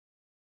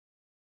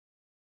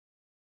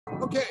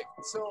Okay,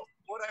 so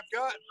what I've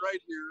got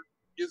right here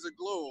is a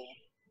globe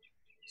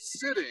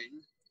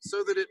sitting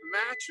so that it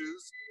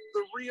matches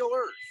the real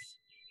Earth.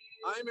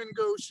 I'm in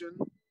Goshen,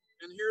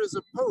 and here is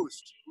a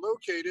post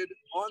located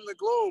on the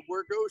globe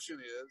where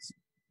Goshen is,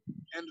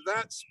 and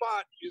that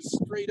spot is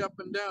straight up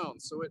and down,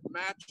 so it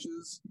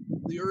matches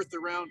the Earth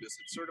around us.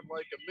 It's sort of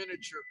like a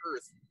miniature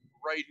Earth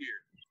right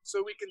here.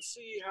 So we can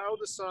see how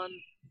the sun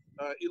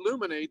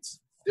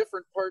illuminates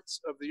different parts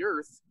of the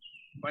Earth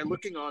by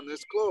looking on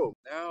this globe.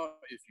 Now,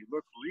 if you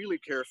look really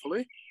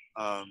carefully,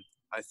 I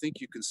think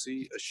you can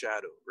see a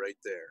shadow right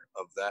there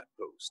of that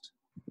post.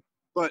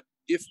 But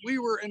if we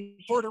were in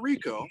Puerto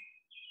Rico,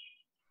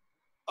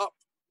 up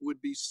would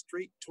be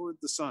straight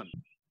toward the sun.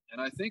 And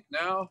I think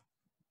now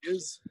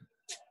is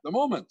the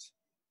moment.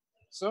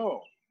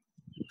 So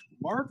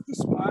mark the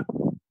spot,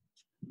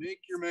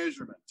 make your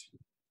measurement.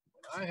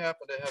 And I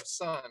happen to have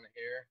sun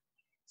here,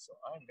 so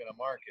I'm gonna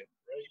mark it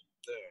right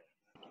there.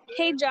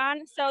 Hey,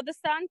 John, so the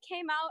sun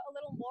came out a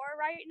little more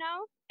right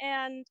now,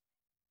 and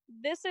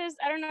this is,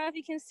 I don't know if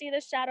you can see the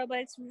shadow, but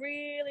it's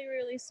really,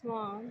 really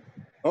small.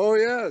 Oh,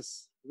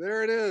 yes,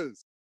 there it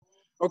is.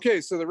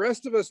 Okay, so the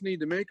rest of us need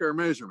to make our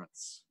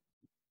measurements.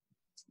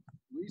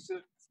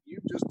 Lisa,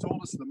 you've just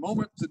told us the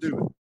moment to do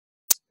it.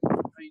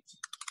 Right.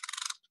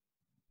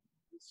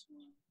 This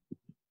one.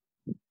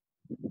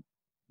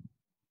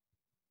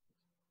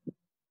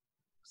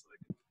 Looks like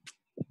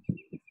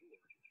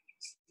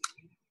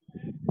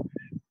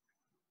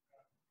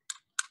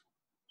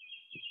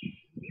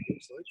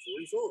looks like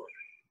 44.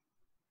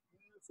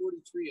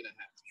 43 and a half.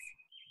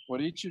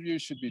 What each of you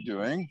should be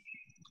doing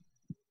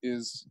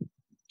is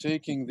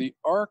taking the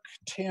arc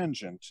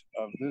tangent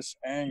of this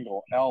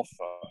angle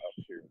alpha up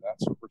here.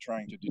 That's what we're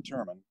trying to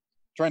determine.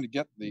 Trying to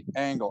get the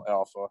angle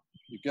alpha.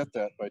 You get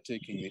that by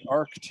taking the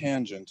arc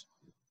tangent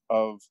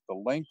of the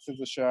length of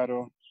the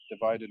shadow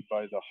divided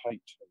by the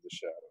height of the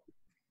shadow.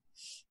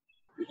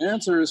 The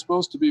answer is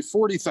supposed to be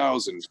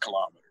 40,000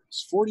 kilometers.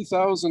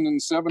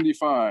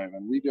 40,075,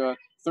 and we got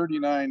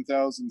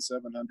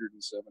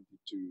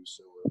 39,772,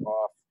 so we're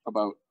off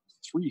about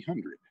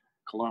 300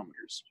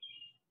 kilometers.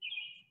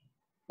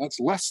 That's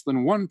less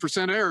than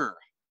 1% error.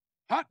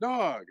 Hot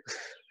dog.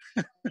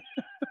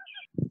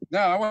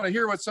 Now, I want to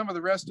hear what some of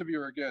the rest of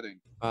you are getting.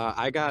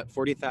 I got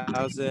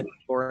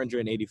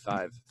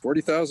 40,485.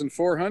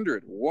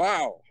 40,400.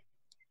 Wow.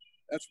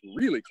 That's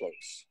really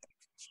close.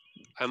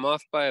 I'm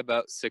off by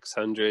about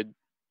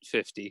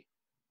 650.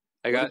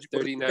 I got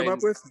 39. Come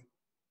up with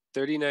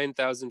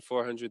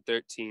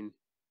 39,413.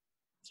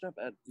 It's not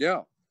bad.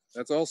 Yeah,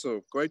 that's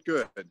also quite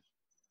good.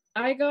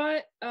 I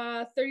got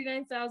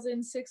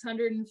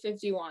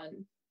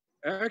 39,651.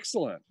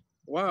 Excellent.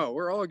 Wow,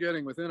 we're all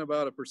getting within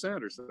about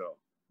 1% or so.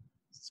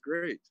 It's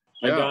great.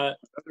 I Yeah,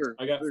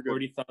 got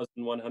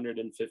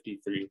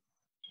 40,153.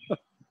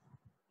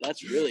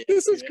 That's really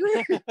This is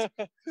great.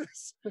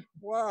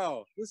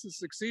 Wow, this is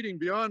succeeding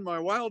beyond my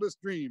wildest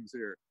dreams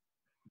here.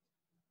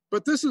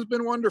 But this has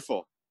been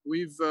wonderful.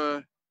 We've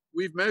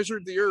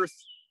measured the Earth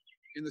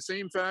in the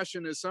same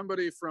fashion as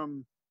somebody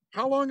from,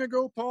 how long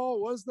ago,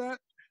 Paul, was that?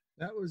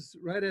 That was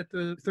right at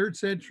the 3rd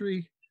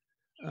century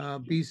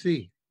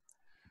BC.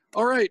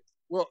 All right.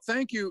 Well,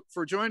 thank you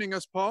for joining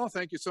us, Paul.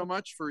 Thank you so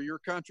much for your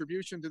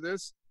contribution to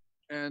this.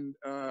 And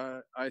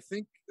I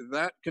think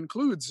that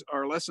concludes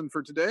our lesson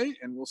for today.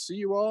 And we'll see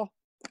you all,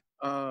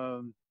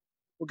 well,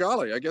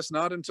 golly, I guess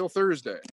not until Thursday.